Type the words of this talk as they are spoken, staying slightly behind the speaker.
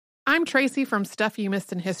I'm Tracy from Stuff You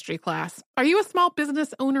Missed in History class. Are you a small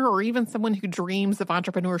business owner or even someone who dreams of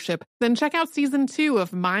entrepreneurship? Then check out Season 2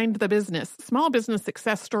 of Mind the Business, small business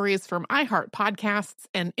success stories from iHeart Podcasts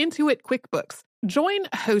and Intuit QuickBooks. Join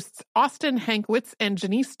hosts Austin Hankwitz and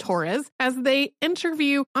Janice Torres as they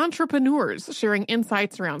interview entrepreneurs sharing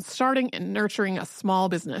insights around starting and nurturing a small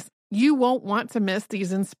business. You won't want to miss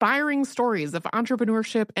these inspiring stories of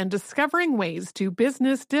entrepreneurship and discovering ways to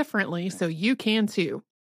business differently so you can too.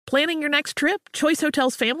 Planning your next trip? Choice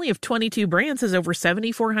Hotels' family of 22 brands has over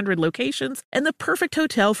 7,400 locations and the perfect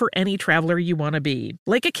hotel for any traveler you want to be.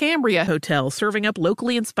 Like a Cambria Hotel, serving up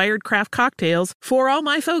locally inspired craft cocktails for all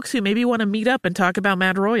my folks who maybe want to meet up and talk about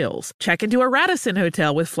Mad Royals. Check into a Radisson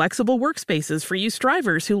Hotel with flexible workspaces for you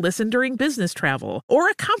strivers who listen during business travel. Or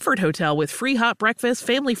a Comfort Hotel with free hot breakfast,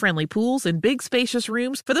 family-friendly pools, and big spacious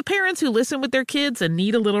rooms for the parents who listen with their kids and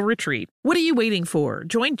need a little retreat. What are you waiting for?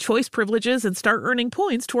 Join Choice Privileges and start earning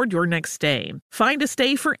points toward your next stay. Find a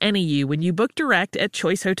stay for any you when you book direct at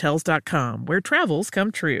choicehotels.com, where travels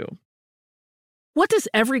come true. What does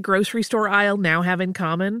every grocery store aisle now have in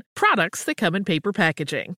common? Products that come in paper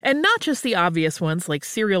packaging. And not just the obvious ones like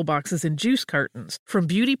cereal boxes and juice cartons. From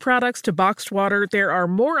beauty products to boxed water, there are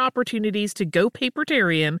more opportunities to go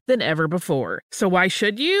papertarian than ever before. So why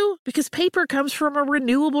should you? Because paper comes from a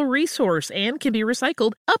renewable resource and can be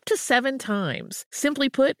recycled up to 7 times. Simply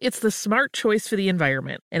put, it's the smart choice for the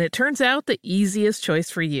environment. And it turns out the easiest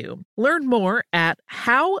choice for you. Learn more at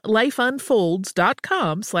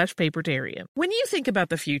howlifeunfolds.com/papertarian. When you think about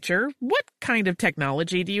the future, what kind of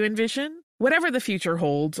technology do you envision? Whatever the future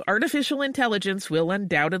holds, artificial intelligence will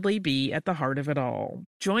undoubtedly be at the heart of it all.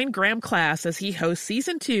 Join Graham Class as he hosts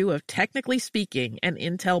Season 2 of Technically Speaking, an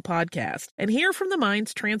Intel podcast, and hear from the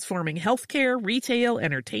minds transforming healthcare, retail,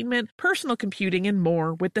 entertainment, personal computing, and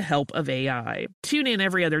more with the help of AI. Tune in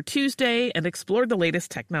every other Tuesday and explore the latest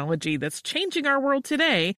technology that's changing our world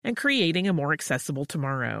today and creating a more accessible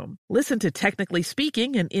tomorrow. Listen to Technically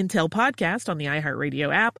Speaking, an Intel podcast on the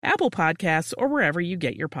iHeartRadio app, Apple Podcasts, or wherever you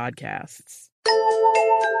get your podcasts.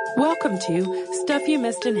 Welcome to Stuff You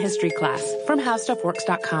Missed in History class from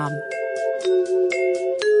HowStuffWorks.com.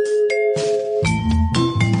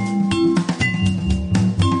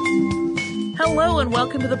 Hello and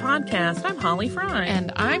welcome to the podcast. I'm Holly Fry.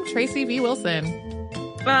 And I'm Tracy V. Wilson.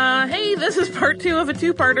 Hey, this is part 2 of a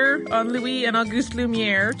two-parter on Louis and Auguste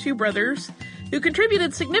Lumiere, two brothers who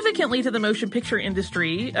contributed significantly to the motion picture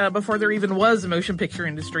industry before there even was a motion picture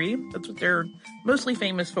industry. That's what they're mostly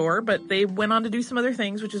famous for, but they went on to do some other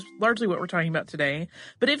things, which is largely what we're talking about today.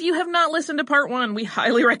 But if you have not listened to part 1, we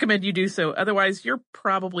highly recommend you do so. Otherwise, you're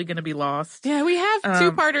probably going to be lost. Yeah, we have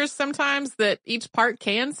two-parters sometimes that each part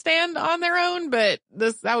can stand on their own, but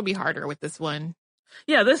that would be harder with this one.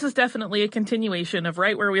 Yeah, this is definitely a continuation of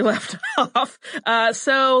right where we left off.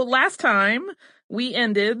 So last time, we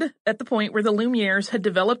ended at the point where the Lumieres had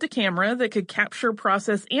developed a camera that could capture,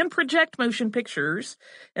 process, and project motion pictures,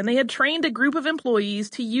 and they had trained a group of employees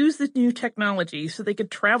to use the new technology so they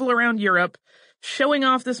could travel around Europe, showing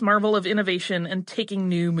off this marvel of innovation and taking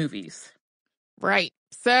new movies. Right.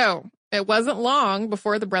 So it wasn't long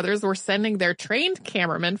before the brothers were sending their trained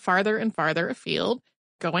cameramen farther and farther afield,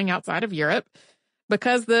 going outside of Europe.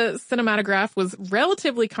 Because the cinematograph was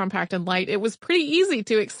relatively compact and light, it was pretty easy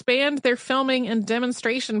to expand their filming and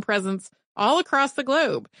demonstration presence all across the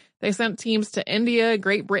globe. They sent teams to India,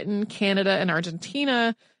 Great Britain, Canada, and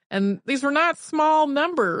Argentina, and these were not small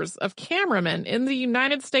numbers of cameramen. In the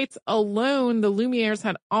United States alone, the Lumieres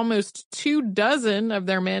had almost 24 of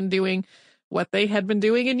their men doing what they had been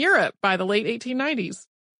doing in Europe by the late 1890s.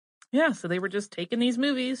 Yeah, so they were just taking these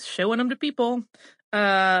movies, showing them to people.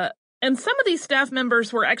 And some of these staff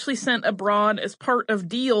members were actually sent abroad as part of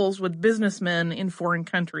deals with businessmen in foreign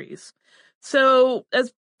countries. So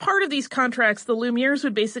as part of these contracts, the Lumieres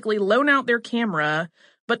would basically loan out their camera,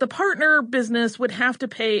 but the partner business would have to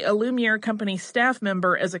pay a Lumiere company staff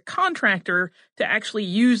member as a contractor to actually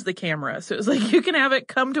use the camera. So it was like, you can have it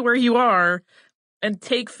come to where you are and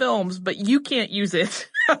take films, but you can't use it.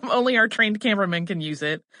 Only our trained cameramen can use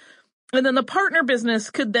it. And then the partner business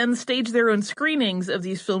could then stage their own screenings of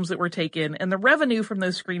these films that were taken, and the revenue from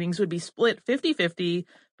those screenings would be split 50-50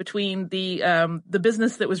 between the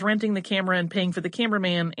business that was renting the camera and paying for the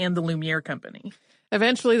cameraman and the Lumiere company.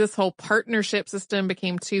 Eventually, this whole partnership system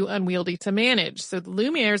became too unwieldy to manage, so the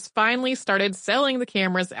Lumieres finally started selling the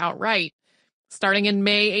cameras outright. Starting in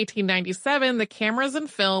May 1897, the cameras and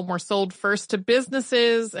film were sold first to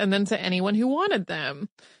businesses and then to anyone who wanted them.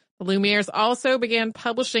 The Lumieres also began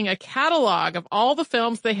publishing a catalog of all the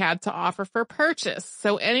films they had to offer for purchase,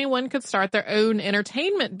 so anyone could start their own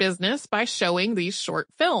entertainment business by showing these short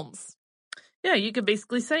films. Yeah, you could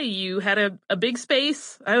basically say you had a big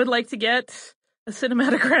space. I would like to get a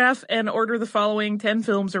cinematograph and order the following 10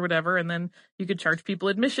 films or whatever, and then you could charge people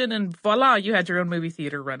admission, and voila, you had your own movie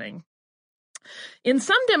theater running. In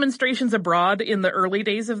some demonstrations abroad in the early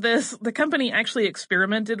days of this, the company actually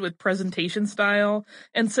experimented with presentation style,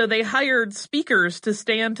 and so they hired speakers to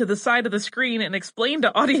stand to the side of the screen and explain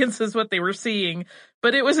to audiences what they were seeing,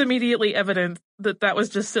 but it was immediately evident that that was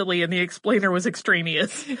just silly and the explainer was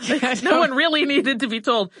extraneous. No one really needed to be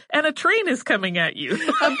told, and a train is coming at you.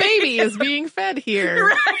 A baby is being fed here.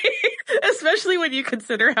 Right? Especially when you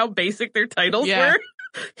consider how basic their titles were.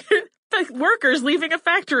 The workers leaving a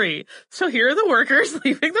factory. So here are the workers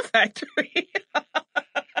leaving the factory.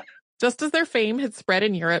 Just as their fame had spread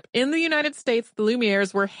in Europe, in the United States, the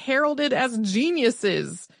Lumieres were heralded as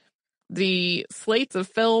geniuses. The slates of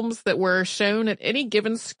films that were shown at any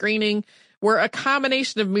given screening were a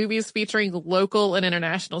combination of movies featuring local and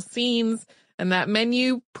international scenes, and that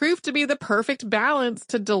menu proved to be the perfect balance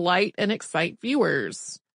to delight and excite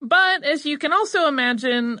viewers. But as you can also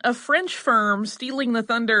imagine, a French firm stealing the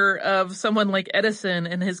thunder of someone like Edison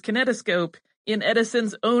and his kinetoscope in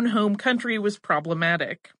Edison's own home country was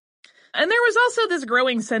problematic. And there was also this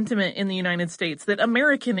growing sentiment in the United States that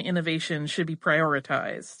American innovation should be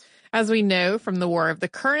prioritized. As we know from the War of the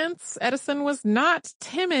Currents, Edison was not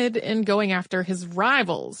timid in going after his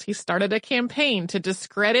rivals. He started a campaign to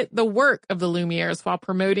discredit the work of the Lumieres while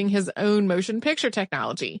promoting his own motion picture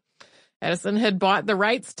technology. Edison had bought the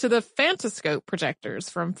rights to the Fantascope projectors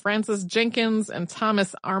from Francis Jenkins and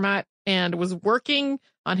Thomas Armat and was working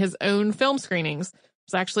on his own film screenings.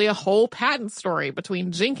 It's actually a whole patent story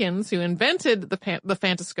between Jenkins, who invented the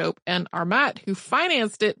Fantascope, and Armat, who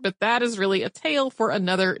financed it, but that is really a tale for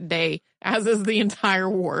another day, as is the entire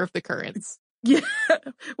War of the Currents. Yeah,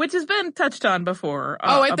 which has been touched on before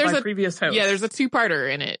by previous hosts. Yeah, there's a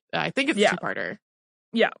two-parter in it. I think it's a two-parter.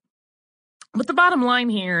 Yeah. But the bottom line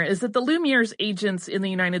here is that the Lumiere's agents in the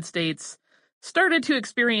United States started to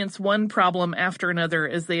experience one problem after another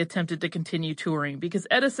as they attempted to continue touring, because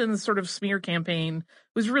Edison's sort of smear campaign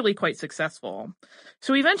was really quite successful.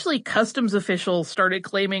 So eventually customs officials started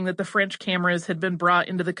claiming that the French cameras had been brought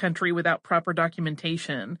into the country without proper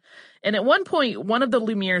documentation. And at one point, one of the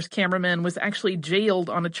Lumiere's cameramen was actually jailed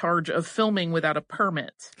on a charge of filming without a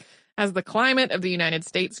permit. As the climate of the United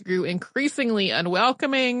States grew increasingly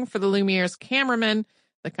unwelcoming for the Lumiere's cameramen,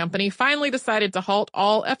 the company finally decided to halt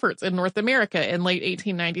all efforts in North America in late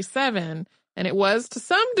 1897, and it was, to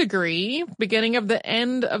some degree, beginning of the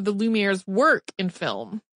end of the Lumiere's work in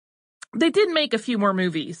film. They did make a few more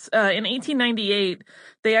movies. In 1898,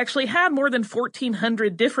 they actually had more than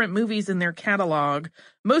 1,400 different movies in their catalog,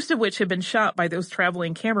 most of which had been shot by those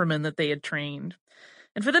traveling cameramen that they had trained.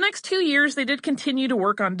 And for the next 2 years, they did continue to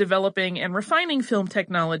work on developing and refining film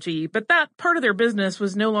technology, but that part of their business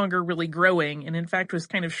was no longer really growing, and in fact was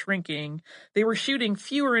kind of shrinking. They were shooting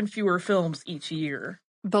fewer and fewer films each year.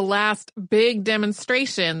 The last big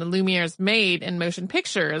demonstration the Lumieres made in motion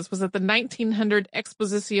pictures was at the 1900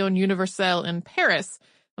 Exposition Universelle in Paris.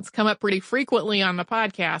 That's come up pretty frequently on the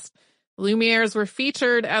podcast. Lumieres were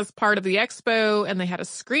featured as part of the expo, and they had a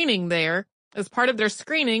screening there. As part of their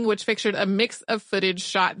screening, which featured a mix of footage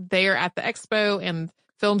shot there at the expo and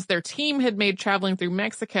films their team had made traveling through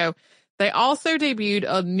Mexico, they also debuted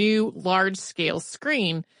a new large-scale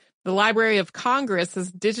screen. The Library of Congress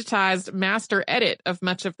has digitized master edit of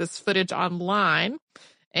much of this footage online,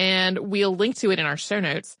 and we'll link to it in our show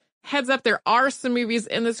notes. Heads up, there are some movies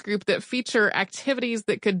in this group that feature activities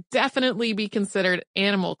that could definitely be considered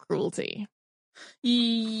animal cruelty.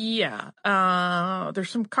 Yeah, there's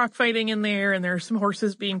some cockfighting in there, and there's some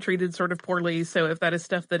horses being treated sort of poorly, so if that is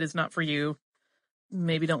stuff that is not for you,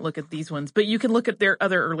 maybe don't look at these ones, but you can look at their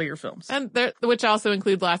other earlier films. And which also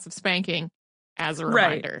include lots of spanking, as a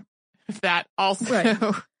reminder. If that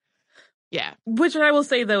also, yeah. Which I will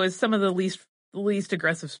say, though, is some of the least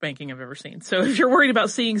aggressive spanking I've ever seen. So if you're worried about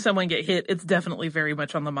seeing someone get hit, it's definitely very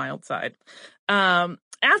much on the mild side.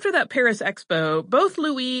 After that Paris Expo, both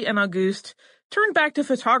Louis and Auguste turned back to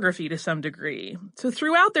photography to some degree. So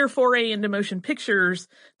throughout their foray into motion pictures,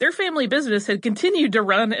 their family business had continued to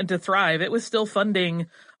run and to thrive. It was still funding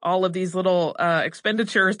all of these little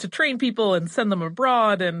expenditures to train people and send them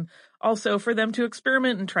abroad, and also for them to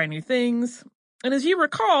experiment and try new things. And as you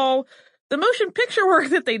recall, the motion picture work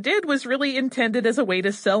that they did was really intended as a way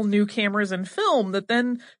to sell new cameras and film that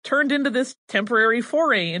then turned into this temporary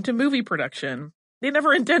foray into movie production. They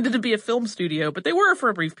never intended to be a film studio, but they were for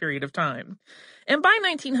a brief period of time. And by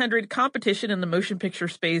 1900, competition in the motion picture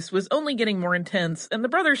space was only getting more intense, and the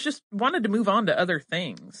brothers just wanted to move on to other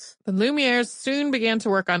things. The Lumieres soon began to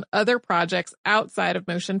work on other projects outside of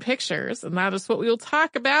motion pictures, and that is what we will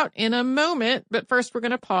talk about in a moment. But first, we're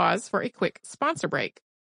going to pause for a quick sponsor break.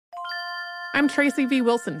 I'm Tracy V.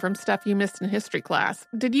 Wilson from Stuff You Missed in History class.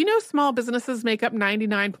 Did you know small businesses make up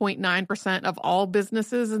 99.9% of all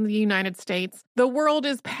businesses in the United States? The world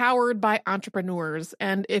is powered by entrepreneurs,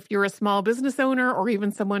 and if you're a small business owner or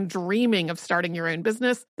even someone dreaming of starting your own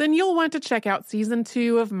business, then you'll want to check out Season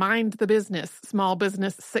 2 of Mind the Business, Small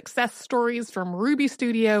Business Success Stories from Ruby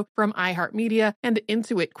Studio, from iHeartMedia, and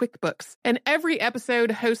Intuit QuickBooks. And every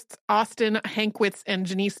episode, hosts Austin Hankwitz and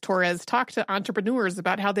Janice Torres talk to entrepreneurs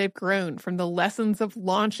about how they've grown from the lessons of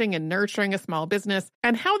launching and nurturing a small business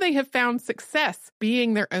and how they have found success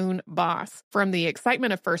being their own boss. From the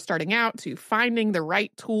excitement of first starting out to finding the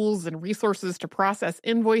right tools and resources to process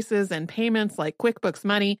invoices and payments like QuickBooks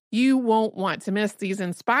Money, you won't want to miss these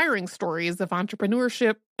inspiring stories of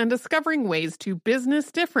entrepreneurship and discovering ways to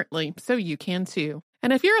business differently so you can too.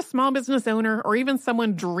 And if you're a small business owner or even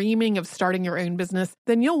someone dreaming of starting your own business,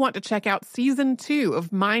 then you'll want to check out Season 2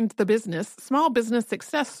 of Mind the Business, Small Business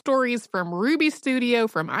Success Stories from Ruby Studio,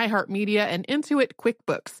 from iHeartMedia, and Intuit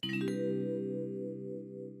QuickBooks.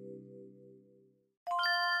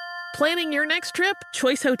 Planning your next trip?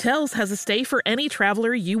 Choice Hotels has a stay for any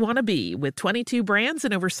traveler you want to be, with 22 brands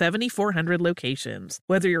and over 7,400 locations.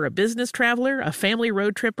 Whether you're a business traveler, a family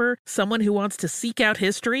road tripper, someone who wants to seek out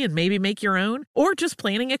history and maybe make your own, or just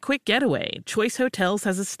planning a quick getaway, Choice Hotels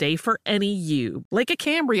has a stay for any you. Like a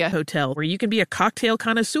Cambria Hotel, where you can be a cocktail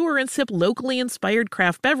connoisseur and sip locally inspired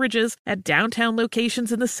craft beverages at downtown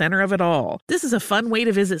locations in the center of it all. This is a fun way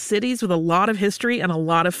to visit cities with a lot of history and a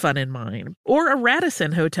lot of fun in mind. Or a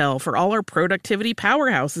Radisson Hotel for all our productivity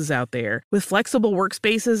powerhouses out there. With flexible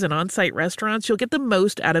workspaces and on-site restaurants, you'll get the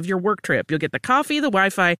most out of your work trip. You'll get the coffee, the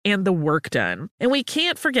Wi-Fi, and the work done. And we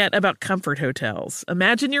can't forget about Comfort Hotels.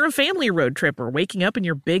 Imagine you're a family road tripper, waking up in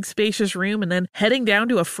your big spacious room and then heading down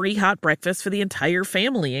to a free hot breakfast for the entire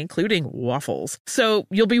family, including waffles. So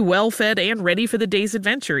you'll be well fed and ready for the day's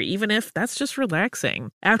adventure, even if that's just relaxing.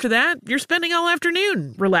 After that, you're spending all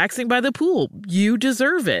afternoon relaxing by the pool. You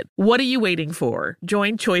deserve it. What are you waiting for?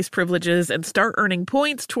 Join Choice Privileges and start earning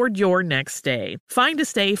points toward your next stay. Find a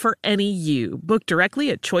stay for any you. Book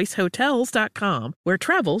directly at choicehotels.com, where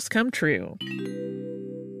travels come true.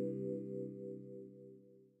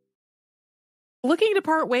 Looking to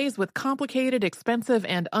part ways with complicated, expensive,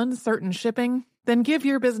 and uncertain shipping? Then give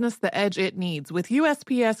your business the edge it needs with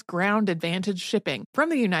USPS Ground Advantage shipping from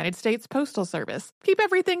the United States Postal Service. Keep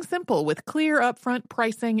everything simple with clear upfront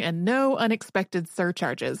pricing and no unexpected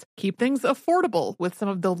surcharges. Keep things affordable with some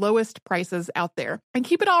of the lowest prices out there. And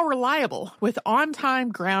keep it all reliable with on-time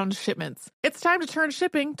ground shipments. It's time to turn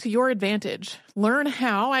shipping to your advantage. Learn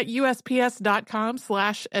how at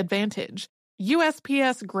USPS.com/advantage.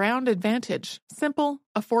 USPS Ground Advantage. Simple,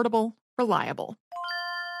 affordable, reliable.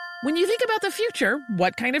 When you think about the future,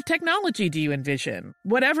 what kind of technology do you envision?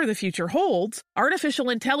 Whatever the future holds,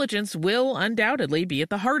 artificial intelligence will undoubtedly be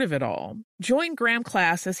at the heart of it all. Join Graham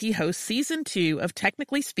Class as he hosts Season 2 of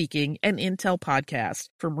Technically Speaking, an Intel podcast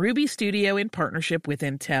from Ruby Studio in partnership with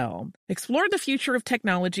Intel. Explore the future of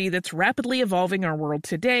technology that's rapidly evolving our world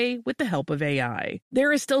today with the help of AI.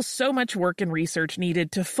 There is still so much work and research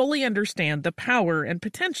needed to fully understand the power and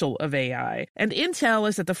potential of AI, and Intel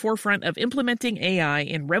is at the forefront of implementing AI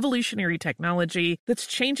in revolutionary technology that's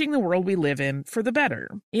changing the world we live in for the better.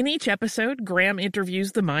 In each episode, Graham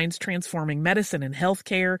interviews the minds transforming medicine and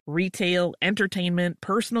healthcare, retail, entertainment,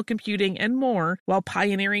 personal computing, and more, while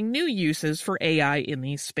pioneering new uses for AI in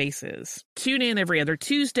these spaces. Tune in every other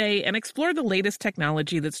Tuesday and explore the latest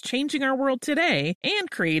technology that's changing our world today and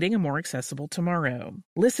creating a more accessible tomorrow.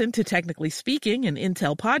 Listen to Technically Speaking, an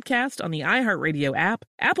Intel podcast on the iHeartRadio app,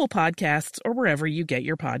 Apple Podcasts, or wherever you get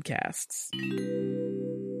your podcasts.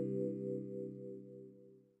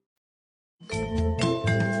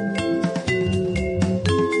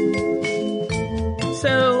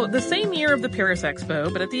 So, the same year of the Paris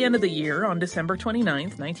Expo, but at the end of the year, on December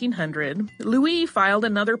 29th, 1900, Louis filed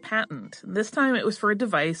another patent. This time it was for a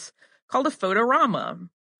device called a photorama.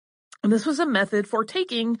 And this was a method for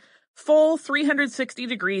taking full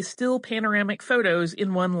 360-degree still panoramic photos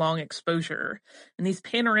in one long exposure. And these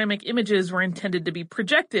panoramic images were intended to be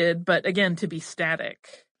projected, but again, to be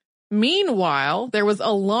static. Meanwhile, there was a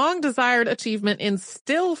long-desired achievement in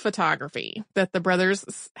still photography that the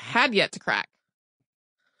brothers had yet to crack.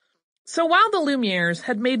 So while the Lumieres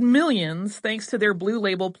had made millions thanks to their Blue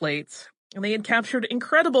Label plates, and they had captured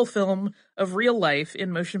incredible film of real life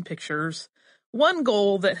in motion pictures. One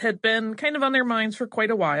goal that had been kind of on their minds for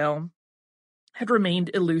quite a while had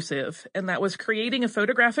remained elusive, and that was creating a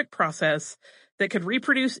photographic process that could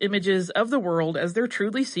reproduce images of the world as they're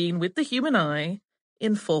truly seen with the human eye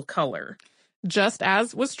in full color. Just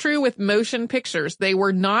as was true with motion pictures, they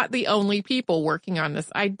were not the only people working on this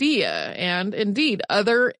idea, and indeed,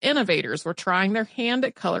 other innovators were trying their hand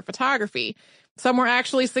at color photography. Some were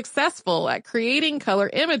actually successful at creating color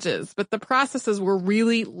images, but the processes were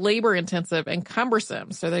really labor-intensive and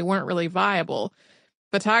cumbersome, so they weren't really viable.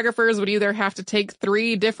 Photographers would either have to take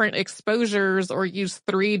 3 different exposures or use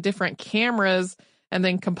 3 different cameras and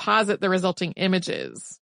then composite the resulting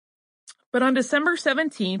images. But on December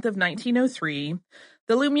 17th of 1903,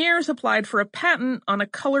 the Lumieres applied for a patent on a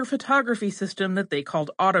color photography system that they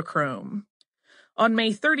called Autochrome. On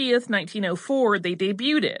May 30th, 1904, they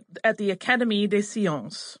debuted it at the Académie des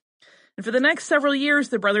Sciences. And for the next several years,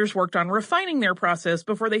 the brothers worked on refining their process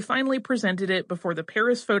before they finally presented it before the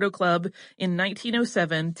Paris Photo Club in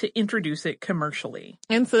 1907 to introduce it commercially.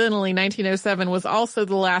 Incidentally, 1907 was also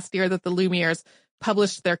the last year that the Lumieres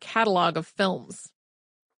published their catalog of films.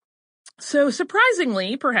 So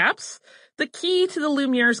surprisingly, perhaps, the key to the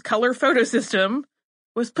Lumieres' color photo system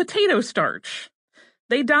was potato starch.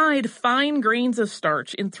 They dyed fine grains of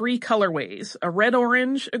starch in 3 colorways, a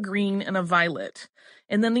red-orange, a green, and a violet.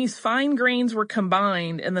 And then these fine grains were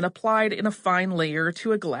combined and then applied in a fine layer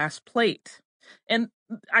to a glass plate. And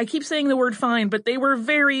I keep saying the word fine, but they were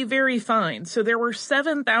very, very fine. So there were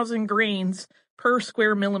 7,000 grains per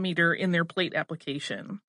square millimeter in their plate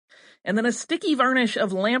application. And then a sticky varnish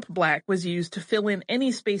of lamp black was used to fill in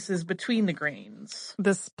any spaces between the grains.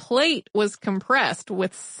 This plate was compressed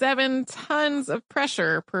with 7 tons of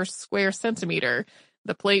pressure per square centimeter.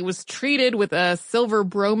 The plate was treated with a silver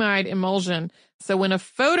bromide emulsion, so when a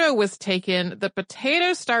photo was taken, the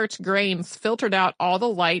potato starch grains filtered out all the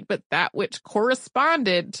light but that which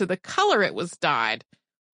corresponded to the color it was dyed.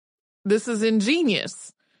 This is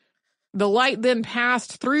ingenious. The light then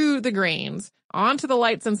passed through the grains onto the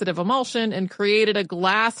light-sensitive emulsion and created a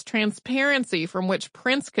glass transparency from which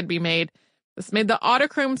prints could be made. This made the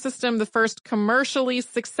Autochrome system the first commercially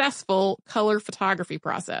successful color photography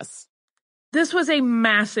process. This was a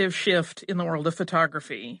massive shift in the world of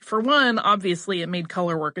photography. For one, obviously, it made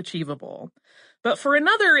color work achievable. But for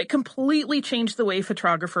another, it completely changed the way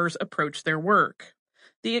photographers approached their work.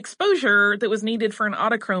 The exposure that was needed for an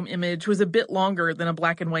Autochrome image was a bit longer than a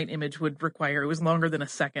black and white image would require. It was longer than a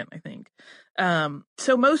second, I think.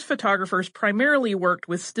 So most photographers primarily worked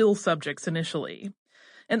with still subjects initially.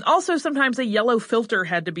 And also sometimes a yellow filter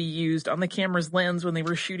had to be used on the camera's lens when they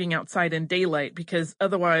were shooting outside in daylight because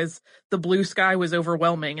otherwise the blue sky was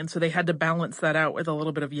overwhelming, and so they had to balance that out with a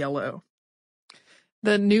little bit of yellow.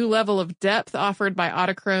 The new level of depth offered by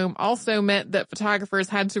Autochrome also meant that photographers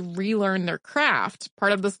had to relearn their craft.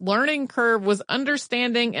 Part of this learning curve was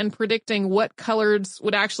understanding and predicting what colors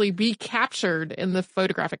would actually be captured in the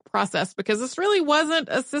photographic process, because this really wasn't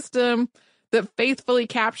a system that faithfully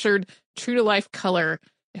captured true-to-life color.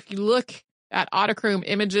 If you look at Autochrome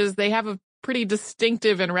images, they have a pretty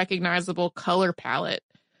distinctive and recognizable color palette.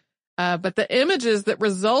 But the images that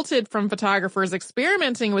resulted from photographers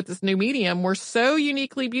experimenting with this new medium were so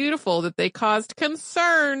uniquely beautiful that they caused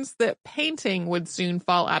concerns that painting would soon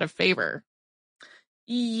fall out of favor.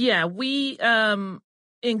 Yeah, we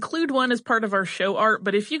include one as part of our show art,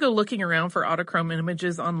 but if you go looking around for Autochrome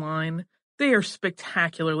images online, they are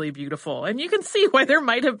spectacularly beautiful. And you can see why there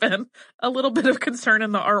might have been a little bit of concern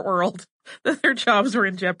in the art world that their jobs were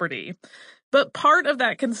in jeopardy. But part of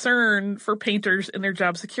that concern for painters and their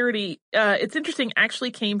job security, it's interesting,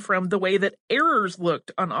 actually came from the way that errors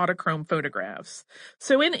looked on Autochrome photographs.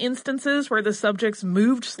 So in instances where the subjects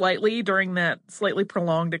moved slightly during that slightly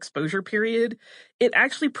prolonged exposure period, it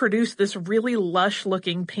actually produced this really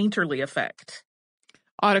lush-looking painterly effect.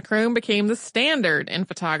 Autochrome became the standard in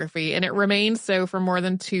photography, and it remained so for more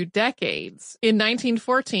than 2 decades. In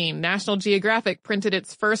 1914, National Geographic printed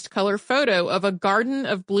its first color photo of a garden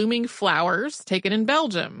of blooming flowers taken in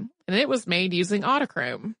Belgium, and it was made using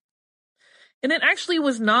Autochrome. And it actually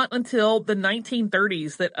was not until the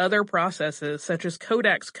 1930s that other processes, such as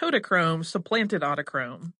Kodak's Kodachrome, supplanted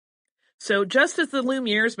Autochrome. So just as the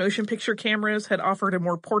Lumiere's motion picture cameras had offered a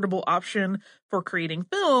more portable option for creating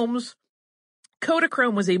films,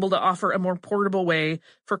 Kodachrome was able to offer a more portable way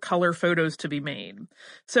for color photos to be made.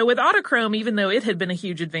 So with Autochrome, even though it had been a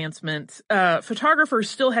huge advancement, photographers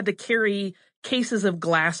still had to carry cases of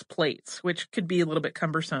glass plates, which could be a little bit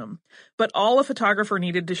cumbersome. But all a photographer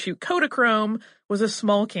needed to shoot Kodachrome was a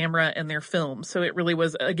small camera and their film. So it really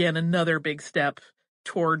was, again, another big step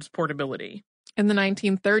towards portability. In the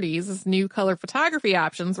 1930s, as new color photography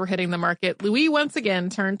options were hitting the market, Louis once again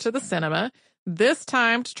turned to the cinema, this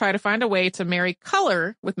time to try to find a way to marry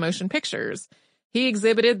color with motion pictures. He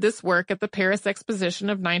exhibited this work at the Paris Exposition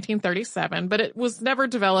of 1937, but it was never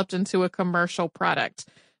developed into a commercial product.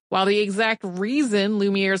 While the exact reason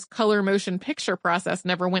Lumiere's color motion picture process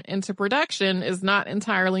never went into production is not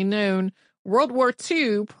entirely known, World War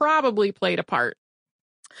II probably played a part.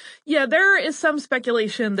 Yeah, there is some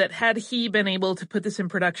speculation that had he been able to put this in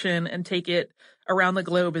production and take it around the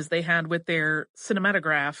globe as they had with their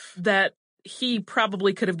cinematograph, that he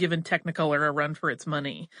probably could have given Technicolor a run for its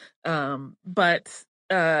money. But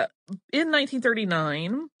in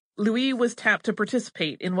 1939, Louis was tapped to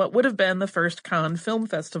participate in what would have been the first Cannes Film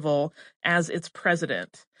Festival as its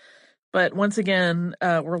president. But once again,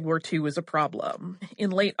 World War II was a problem. In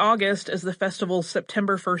late August, as the festival's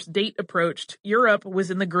September 1st date approached, Europe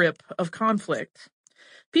was in the grip of conflict.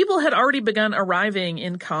 People had already begun arriving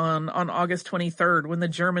in Cannes on August 23rd when the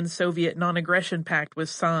German-Soviet non-aggression pact was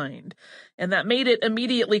signed. And that made it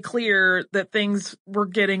immediately clear that things were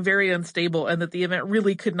getting very unstable and that the event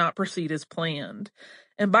really could not proceed as planned.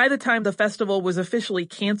 And by the time the festival was officially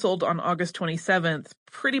canceled on August 27th,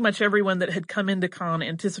 pretty much everyone that had come into Cannes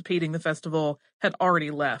anticipating the festival had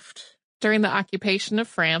already left. During the occupation of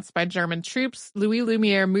France by German troops, Louis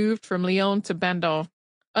Lumiere moved from Lyon to Bandol.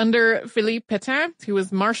 Under Philippe Pétain, who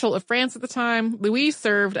was Marshal of France at the time, Louis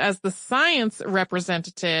served as the science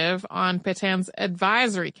representative on Pétain's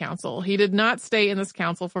advisory council. He did not stay in this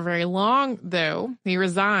council for very long, though. He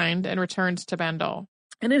resigned and returned to Bandol.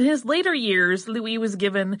 And in his later years, Louis was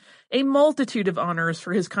given a multitude of honors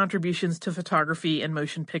for his contributions to photography and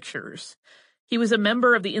motion pictures. He was a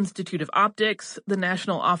member of the Institute of Optics, the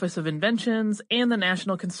National Office of Inventions, and the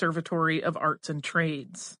National Conservatory of Arts and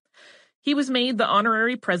Trades. He was made the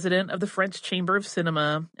honorary president of the French Chamber of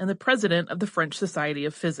Cinema and the president of the French Society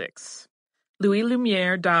of Physics. Louis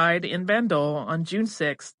Lumiere died in Bandol on June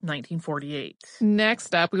 6, 1948.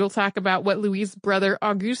 Next up, we will talk about what Louis' brother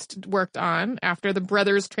Auguste worked on after the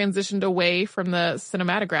brothers transitioned away from the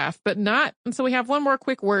cinematograph, but not until we have one more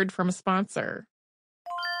quick word from a sponsor.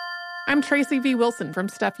 I'm Tracy V. Wilson from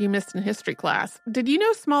Stuff You Missed in History Class. Did you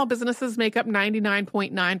know small businesses make up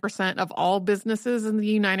 99.9% of all businesses in the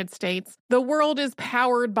United States? The world is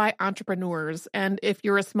powered by entrepreneurs, and if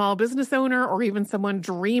you're a small business owner or even someone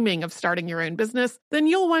dreaming of starting your own business, then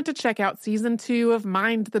you'll want to check out Season 2 of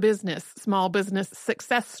Mind the Business, small business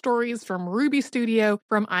success stories from Ruby Studio,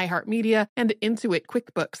 from iHeartMedia, and Intuit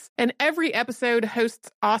QuickBooks. And every episode,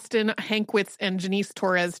 hosts Austin Hankwitz and Janice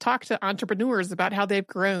Torres talk to entrepreneurs about how they've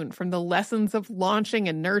grown from the lessons of launching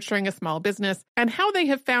and nurturing a small business and how they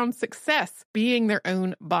have found success being their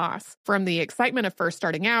own boss. From the excitement of first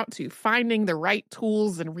starting out to finding the right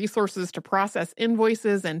tools and resources to process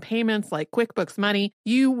invoices and payments like QuickBooks Money,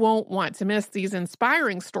 you won't want to miss these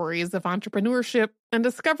inspiring stories of entrepreneurship and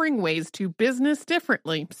discovering ways to business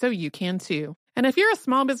differently so you can too. And if you're a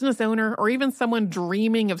small business owner or even someone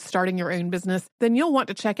dreaming of starting your own business, then you'll want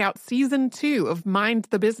to check out Season 2 of Mind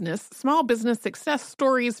the Business, small business success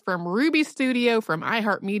stories from Ruby Studio, from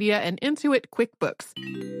iHeartMedia, and Intuit QuickBooks.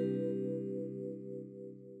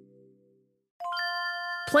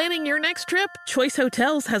 Planning your next trip? Choice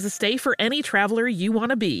Hotels has a stay for any traveler you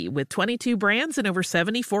want to be, with 22 brands and over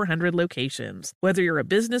 7,400 locations. Whether you're a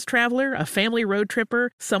business traveler, a family road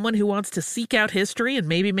tripper, someone who wants to seek out history and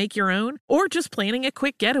maybe make your own, or just planning a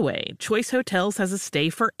quick getaway, Choice Hotels has a stay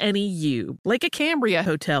for any you. Like a Cambria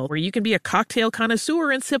Hotel, where you can be a cocktail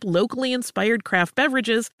connoisseur and sip locally inspired craft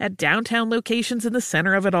beverages at downtown locations in the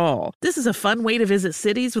center of it all. This is a fun way to visit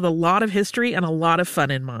cities with a lot of history and a lot of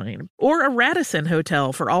fun in mind. Or a Radisson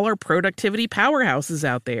Hotel for all our productivity powerhouses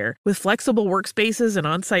out there. With flexible workspaces and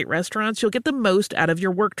on-site restaurants, you'll get the most out of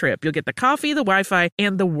your work trip. You'll get the coffee, the Wi-Fi,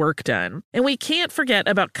 and the work done. And we can't forget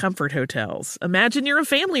about Comfort Hotels. Imagine you're a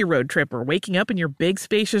family road tripper, waking up in your big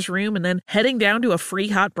spacious room and then heading down to a free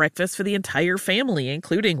hot breakfast for the entire family,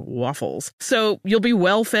 including waffles. So you'll be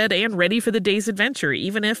well fed and ready for the day's adventure,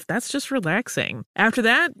 even if that's just relaxing. After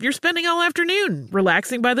that, you're spending all afternoon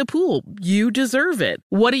relaxing by the pool. You deserve it.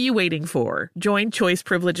 What are you waiting for? Join Choice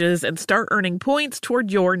Privileges and start earning points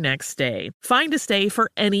toward your next stay. Find a stay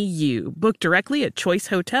for any you. Book directly at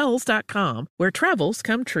choicehotels.com, where travels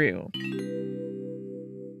come true.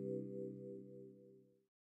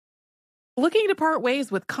 Looking to part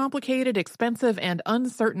ways with complicated, expensive, and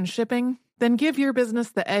uncertain shipping? Then give your business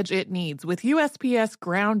the edge it needs with USPS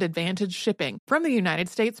Ground Advantage shipping from the United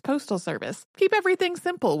States Postal Service. Keep everything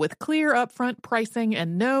simple with clear upfront pricing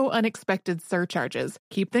and no unexpected surcharges.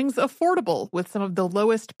 Keep things affordable with some of the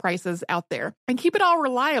lowest prices out there. And keep it all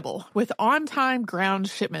reliable with on-time ground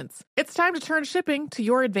shipments. It's time to turn shipping to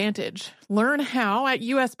your advantage. Learn how at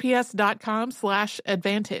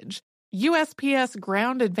USPS.com/advantage. USPS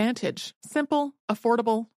Ground Advantage. Simple,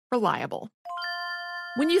 affordable, reliable.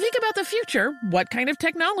 When you think about the future, what kind of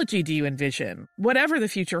technology do you envision? Whatever the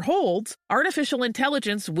future holds, artificial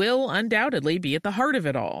intelligence will undoubtedly be at the heart of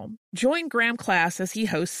it all. Join Graham Class as he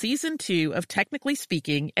hosts Season 2 of Technically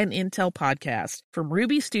Speaking, an Intel podcast from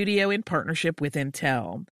Ruby Studio in partnership with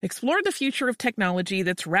Intel. Explore the future of technology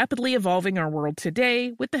that's rapidly evolving our world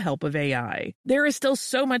today with the help of AI. There is still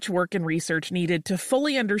so much work and research needed to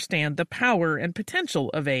fully understand the power and potential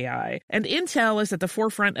of AI, and Intel is at the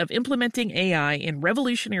forefront of implementing AI in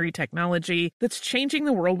revolutionary technology that's changing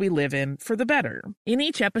the world we live in for the better. In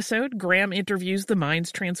each episode, Graham interviews the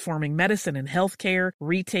minds transforming medicine and healthcare,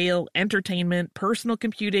 retail, entertainment, personal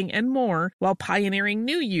computing, and more, while pioneering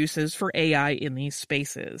new uses for AI in these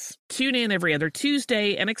spaces. Tune in every other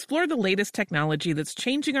Tuesday and explore the latest technology that's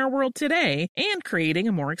changing our world today and creating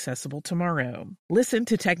a more accessible tomorrow. Listen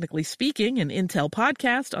to Technically Speaking, an Intel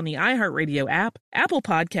podcast on the iHeartRadio app, Apple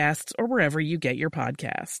Podcasts, or wherever you get your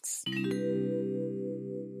podcasts.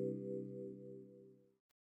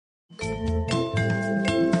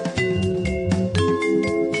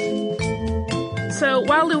 So,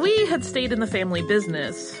 while Louis had stayed in the family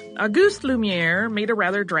business, Auguste Lumière made a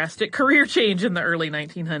rather drastic career change in the early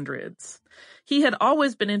 1900s. He had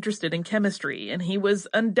always been interested in chemistry, and he was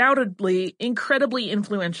undoubtedly incredibly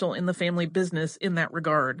influential in the family business in that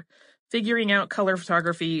regard. Figuring out color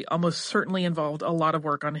photography almost certainly involved a lot of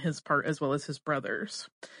work on his part as well as his brother's.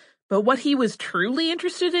 But what he was truly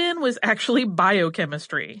interested in was actually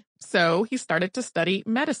biochemistry. So he started to study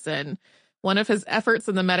medicine. One of his efforts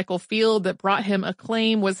in the medical field that brought him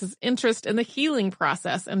acclaim was his interest in the healing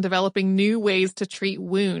process and developing new ways to treat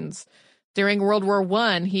wounds. During World War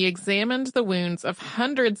I, he examined the wounds of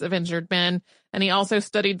hundreds of injured men, and he also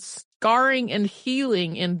studied scarring and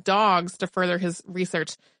healing in dogs to further his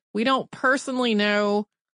research. We don't personally know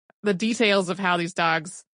the details of how these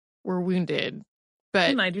dogs were wounded, but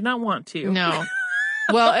and I do not want to. No.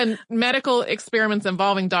 Well, and medical experiments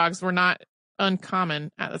involving dogs were not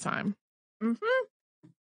uncommon at the time.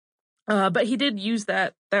 But he did use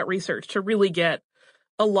that research to really get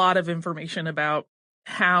a lot of information about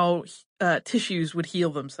how tissues would heal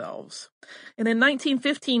themselves. And in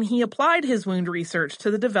 1915, he applied his wound research to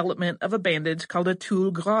the development of a bandage called a tulle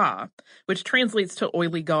gras, which translates to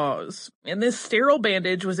oily gauze. And this sterile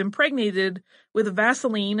bandage was impregnated with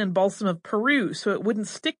Vaseline and balsam of Peru, so it wouldn't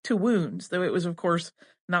stick to wounds, though it was, of course,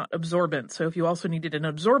 not absorbent. So if you also needed an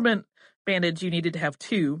absorbent bandage, you needed to have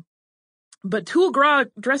two. But tulle gras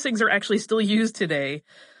dressings are actually still used today.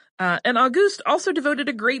 And Auguste also devoted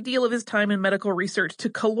a great deal of his time in medical research to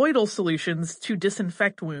colloidal solutions to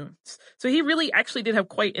disinfect wounds. So he really actually did have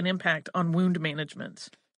quite an impact on wound management.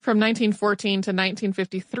 From 1914 to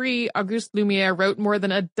 1953, Auguste Lumière wrote more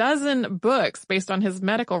than a dozen books based on his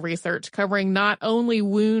medical research, covering not only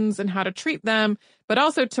wounds and how to treat them, but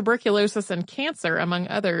also tuberculosis and cancer, among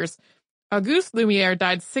others. Auguste Lumière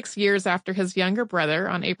died 6 years after his younger brother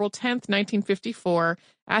on April 10th, 1954,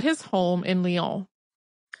 at his home in Lyon.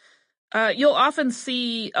 You'll often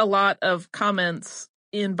see a lot of comments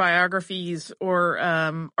in biographies or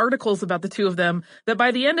articles about the two of them that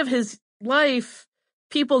by the end of his life,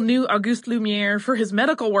 people knew Auguste Lumière for his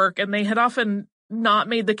medical work, and they had often not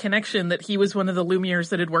made the connection that he was one of the Lumières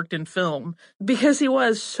that had worked in film, because he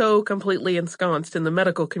was so completely ensconced in the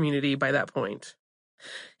medical community by that point.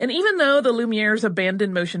 And even though the Lumières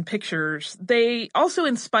abandoned motion pictures, they also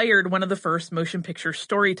inspired one of the first motion picture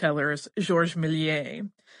storytellers, Georges Méliès.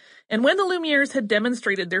 And when the Lumières had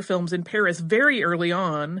demonstrated their films in Paris very early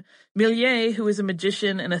on, Méliès, who is a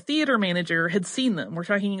magician and a theater manager, had seen them. We're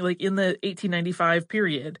talking like in the 1895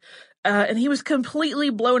 period. And he was completely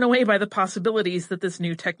blown away by the possibilities that this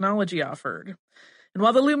new technology offered. And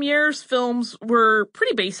while the Lumières films were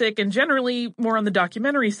pretty basic and generally more on the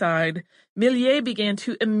documentary side, Méliès began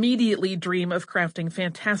to immediately dream of crafting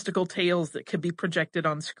fantastical tales that could be projected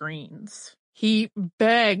on screens. He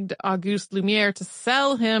begged Auguste Lumière to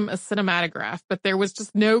sell him a cinematograph, but there was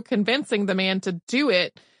just no convincing the man to do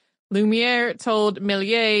it. Lumiere told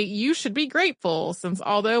Méliès, "You should be grateful, since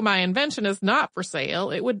although my invention is not for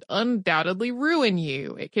sale, it would undoubtedly ruin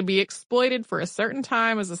you. It can be exploited for a certain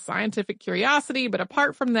time as a scientific curiosity, but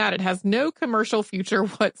apart from that, it has no commercial future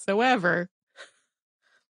whatsoever."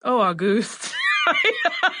 Oh, Auguste.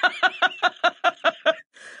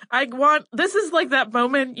 This is like that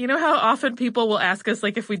moment, you know how often people will ask us,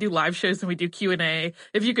 like if we do live shows and we do Q&A,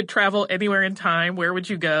 if you could travel anywhere in time, where would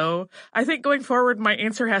you go? I think going forward, my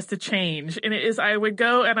answer has to change. And it is, I would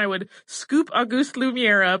go and I would scoop Auguste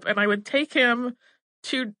Lumiere up and I would take him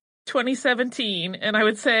to 2017 and I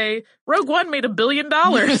would say, Rogue One made $1 billion.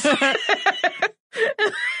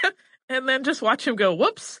 And then just watch him go,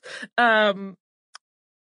 whoops.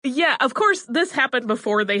 Yeah, of course, this happened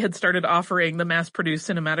before they had started offering the mass-produced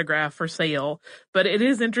cinematograph for sale. But it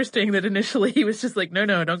is interesting that initially he was just like, no,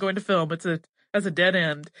 don't go into film. It's as a dead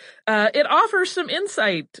end. It offers some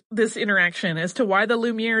insight, this interaction, as to why the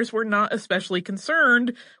Lumieres were not especially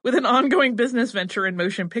concerned with an ongoing business venture in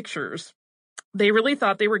motion pictures. They really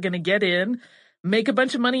thought they were going to get in, make a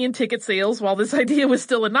bunch of money in ticket sales while this idea was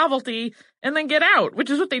still a novelty, and then get out, which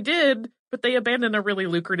is what they did. But they abandoned a really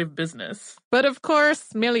lucrative business. But of course,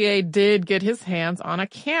 Méliès did get his hands on a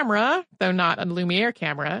camera, though not a Lumiere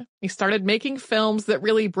camera. He started making films that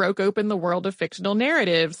really broke open the world of fictional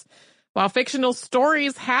narratives. While fictional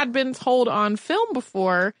stories had been told on film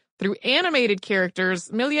before, through animated characters,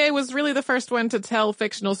 Méliès was really the first one to tell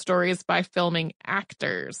fictional stories by filming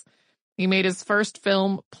actors. He made his first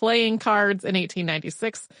film, Playing Cards, in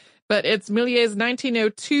 1896, but it's Méliès'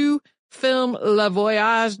 1902 film Le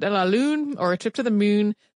Voyage de la Lune, or A Trip to the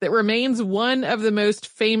Moon, that remains one of the most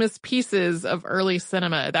famous pieces of early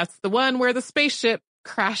cinema. That's the one where the spaceship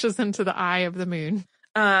crashes into the eye of the moon.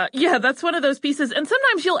 Yeah, that's one of those pieces. And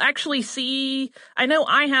sometimes you'll actually see, I know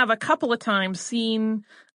I have a couple of times seen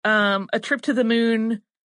A Trip to the Moon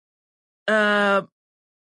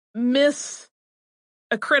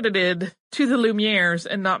misaccredited to the Lumieres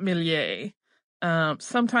and not Méliès.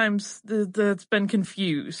 Sometimes that's been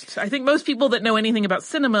confused. I think most people that know anything about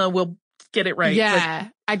cinema will get it right. Yeah.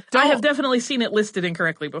 I have definitely seen it listed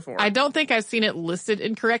incorrectly before. I don't think I've seen it listed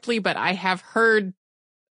incorrectly, but I have heard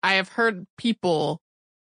people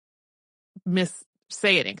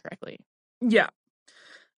say it incorrectly. Yeah.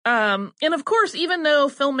 And of course, even though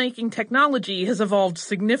filmmaking technology has evolved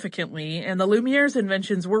significantly and the Lumiere's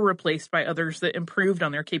inventions were replaced by others that improved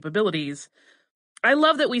on their capabilities, I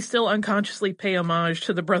love that we still unconsciously pay homage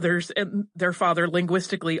to the brothers and their father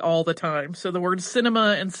linguistically all the time. So the words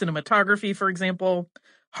cinema and cinematography, for example,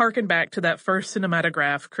 harken back to that first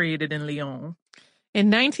cinematograph created in Lyon.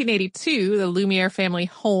 In 1982, the Lumiere family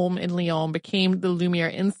home in Lyon became the Lumiere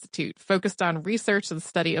Institute, focused on research and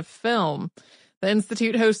study of film. The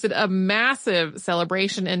Institute hosted a massive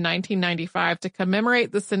celebration in 1995 to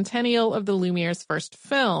commemorate the centennial of the Lumiere's first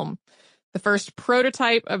film. The first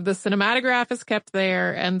prototype of the cinematograph is kept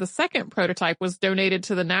there, and the second prototype was donated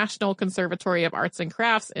to the National Conservatory of Arts and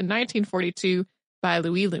Crafts in 1942 by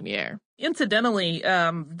Louis Lumiere. Incidentally,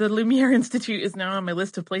 the Lumiere Institute is now on my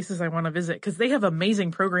list of places I want to visit because they have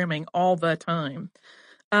amazing programming all the time.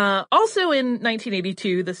 Also in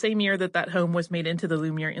 1982, the same year that home was made into the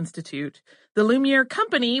Lumiere Institute, the Lumiere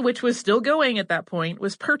Company, which was still going at that point,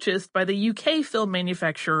 was purchased by the UK film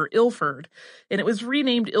manufacturer Ilford, and it was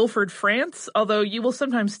renamed Ilford France, although you will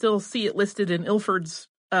sometimes still see it listed in Ilford's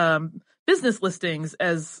business listings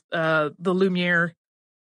as the Lumiere.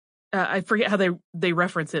 I forget how they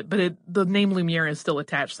reference it, but the name Lumiere is still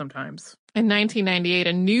attached sometimes. In 1998,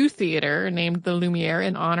 a new theater named the Lumiere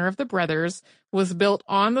in honor of the brothers was built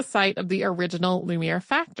on the site of the original Lumiere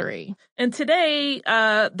factory. And today,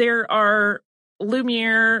 there are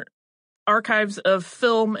Lumiere archives of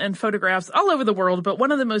film and photographs all over the world, but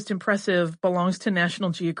one of the most impressive belongs to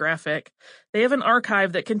National Geographic. They have an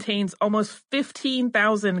archive that contains almost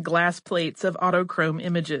 15,000 glass plates of autochrome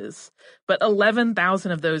images, but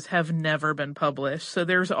 11,000 of those have never been published. So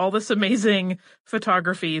there's all this amazing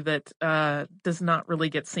photography that does not really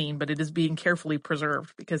get seen, but it is being carefully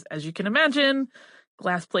preserved because, as you can imagine,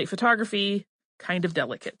 glass plate photography, kind of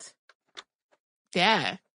delicate.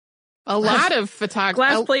 Yeah. A lot of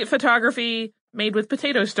glass plate photography made with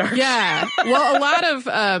potato starch. Yeah. Well,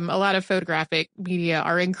 a lot of photographic media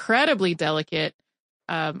are incredibly delicate.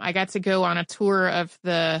 I got to go on a tour of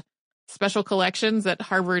the special collections at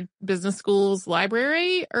Harvard Business School's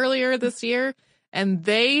library earlier this year, and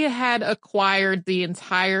they had acquired the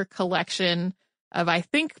entire collection of, I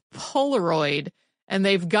think, Polaroid, and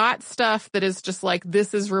they've got stuff that is just like,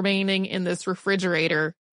 this is remaining in this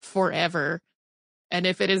refrigerator forever. And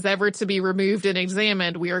if it is ever to be removed and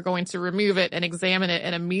examined, we are going to remove it and examine it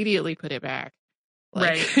and immediately put it back.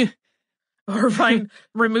 Right. Or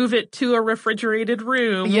remove it to a refrigerated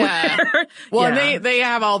room. Yeah. Well, and they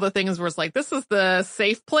have all the things where it's like, this is the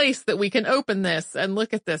safe place that we can open this and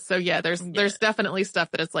look at this. So yeah, there's definitely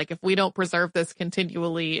stuff that it's like, if we don't preserve this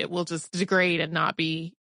continually, it will just degrade and not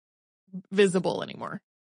be visible anymore.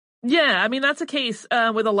 Yeah, I mean, that's a case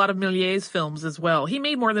with a lot of Méliès films as well. He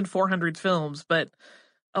made more than 400 films, but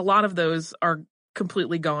a lot of those are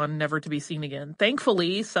completely gone, never to be seen again.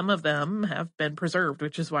 Thankfully, some of them have been preserved,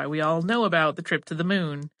 which is why we all know about The Trip to the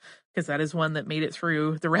Moon, because that is one that made it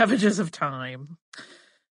through the ravages of time.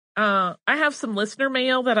 I have some listener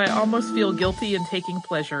mail that I almost feel guilty in taking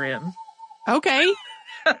pleasure in. Okay.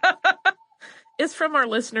 It's from our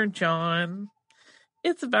listener, John.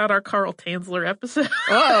 It's about our Carl Tanzler episode.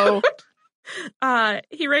 Oh.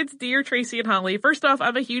 He writes, Dear Tracy and Holly, first off,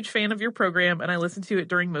 I'm a huge fan of your program and I listen to it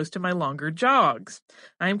during most of my longer jogs.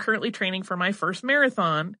 I am currently training for my first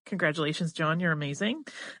marathon. Congratulations, John, you're amazing.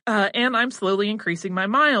 And I'm slowly increasing my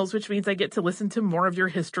miles, which means I get to listen to more of your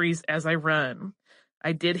histories as I run.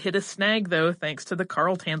 I did hit a snag, though, thanks to the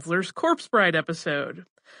Carl Tanzler's Corpse Bride episode.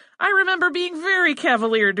 I remember being very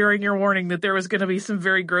cavalier during your warning that there was going to be some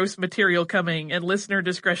very gross material coming and listener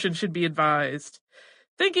discretion should be advised.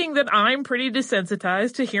 Thinking that I'm pretty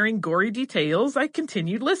desensitized to hearing gory details, I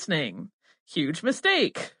continued listening. Huge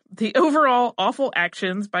mistake. The overall awful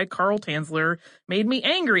actions by Carl Tanzler made me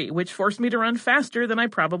angry, which forced me to run faster than I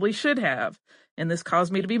probably should have, and this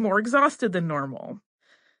caused me to be more exhausted than normal.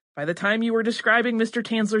 By the time you were describing Mr.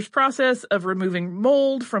 Tanzler's process of removing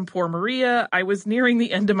mold from poor Maria, I was nearing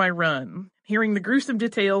the end of my run. Hearing the gruesome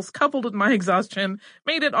details coupled with my exhaustion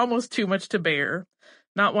made it almost too much to bear.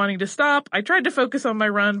 Not wanting to stop, I tried to focus on my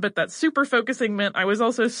run, but that super focusing meant I was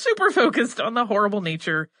also super focused on the horrible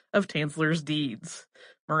nature of Tanzler's deeds.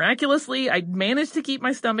 Miraculously, I managed to keep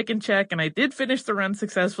my stomach in check, and I did finish the run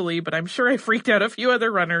successfully, but I'm sure I freaked out a few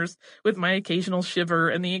other runners with my occasional shiver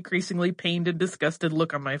and the increasingly pained and disgusted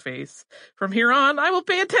look on my face. From here on, I will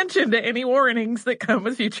pay attention to any warnings that come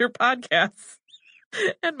with future podcasts,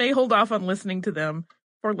 and may hold off on listening to them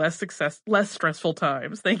for less stressful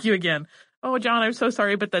times. Thank you again. Oh, John, I'm so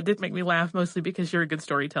sorry, but that did make me laugh, mostly because you're a good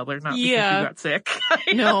storyteller, not because you got sick.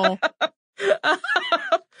 No.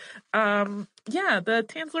 The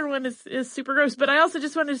Tanzler one is super gross, but I also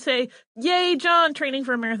just wanted to say, yay, John, training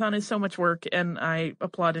for a marathon is so much work, and I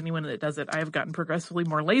applaud anyone that does it. I have gotten progressively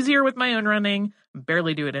more lazier with my own running,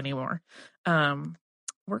 barely do it anymore.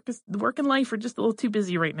 Work and life are just a little too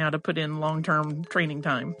busy right now to put in long-term training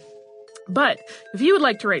time. But if you would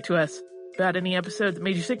like to write to us about any episode that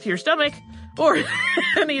made you sick to your stomach or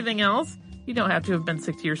anything else, you don't have to have been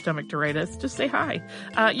sick to your stomach to write us. Just say hi.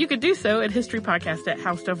 You could do so at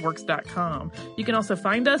historypodcast@howstuffworks.com. You can also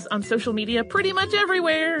find us on social media pretty much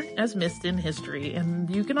everywhere as Missed in History. And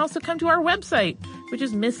you can also come to our website, which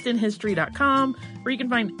is missedinhistory.com, where you can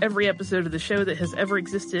find every episode of the show that has ever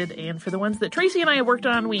existed. And for the ones that Tracy and I have worked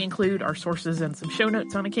on, we include our sources and some show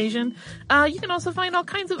notes on occasion. You can also find all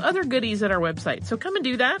kinds of other goodies at our website. So come and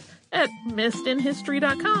do that at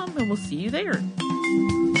missedinhistory.com, and we'll see you there.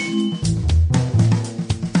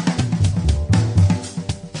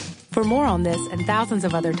 For more on this and thousands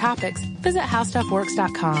of other topics, visit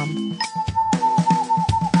howstuffworks.com.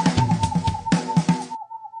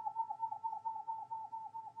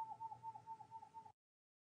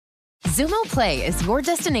 Xumo Play is your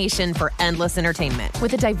destination for endless entertainment.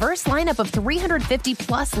 With a diverse lineup of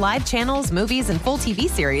 350-plus live channels, movies, and full TV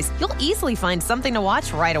series, you'll easily find something to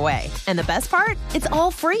watch right away. And the best part? It's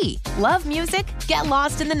all free. Love music? Get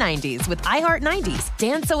lost in the 90s with iHeart 90s.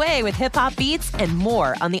 Dance away with hip-hop beats and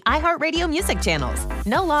more on the iHeartRadio music channels.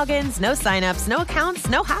 No logins, no signups, no accounts,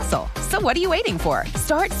 no hassle. So what are you waiting for?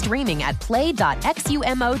 Start streaming at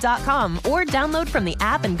play.xumo.com or download from the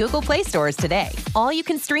app and Google Play stores today. All you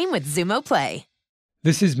can stream with Xumo Play.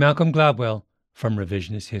 This is Malcolm Gladwell from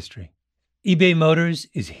Revisionist History. eBay Motors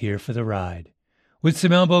is here for the ride. With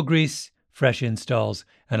some elbow grease, fresh installs,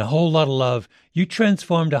 and a whole lot of love, you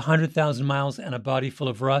transformed 100,000 miles and a body full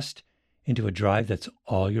of rust into a drive that's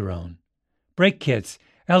all your own. Brake kits,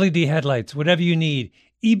 LED headlights, whatever you need,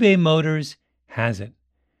 eBay Motors has it.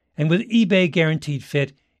 And with eBay Guaranteed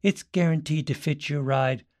Fit, it's guaranteed to fit your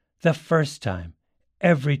ride the first time,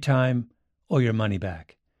 every time, or your money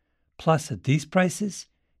back. Plus, at these prices,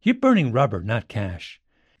 you're burning rubber, not cash.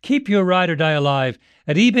 Keep your ride or die alive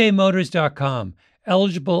at ebaymotors.com.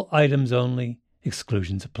 Eligible items only.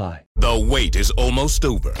 Exclusions apply. The wait is almost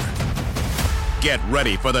over. Get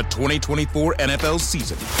ready for the 2024 NFL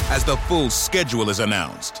season as the full schedule is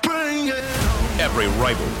announced. Every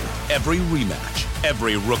rivalry, every rematch,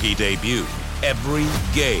 every rookie debut, every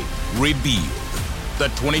game revealed. The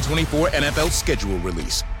 2024 NFL schedule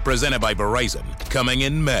release presented by Verizon, coming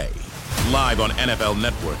in May. Live on NFL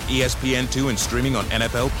Network, ESPN2, and streaming on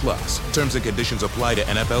NFL Plus. Terms and conditions apply to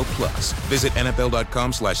NFL Plus. Visit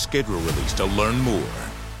NFL.com/schedule release to learn more.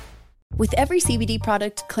 With every CBD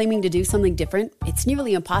product claiming to do something different, it's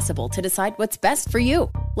nearly impossible to decide what's best for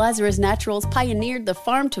you. Lazarus Naturals pioneered the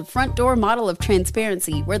farm-to-front-door model of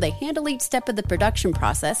transparency, where they handle each step of the production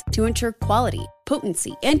process to ensure quality,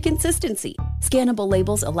 potency, and consistency. Scannable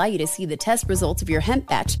labels allow you to see the test results of your hemp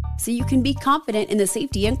batch, so you can be confident in the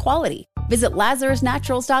safety and quality. Visit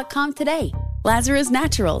LazarusNaturals.com today. Lazarus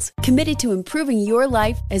Naturals, committed to improving your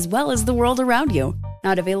life as well as the world around you.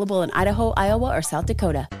 Not available in Idaho, Iowa, or South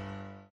Dakota.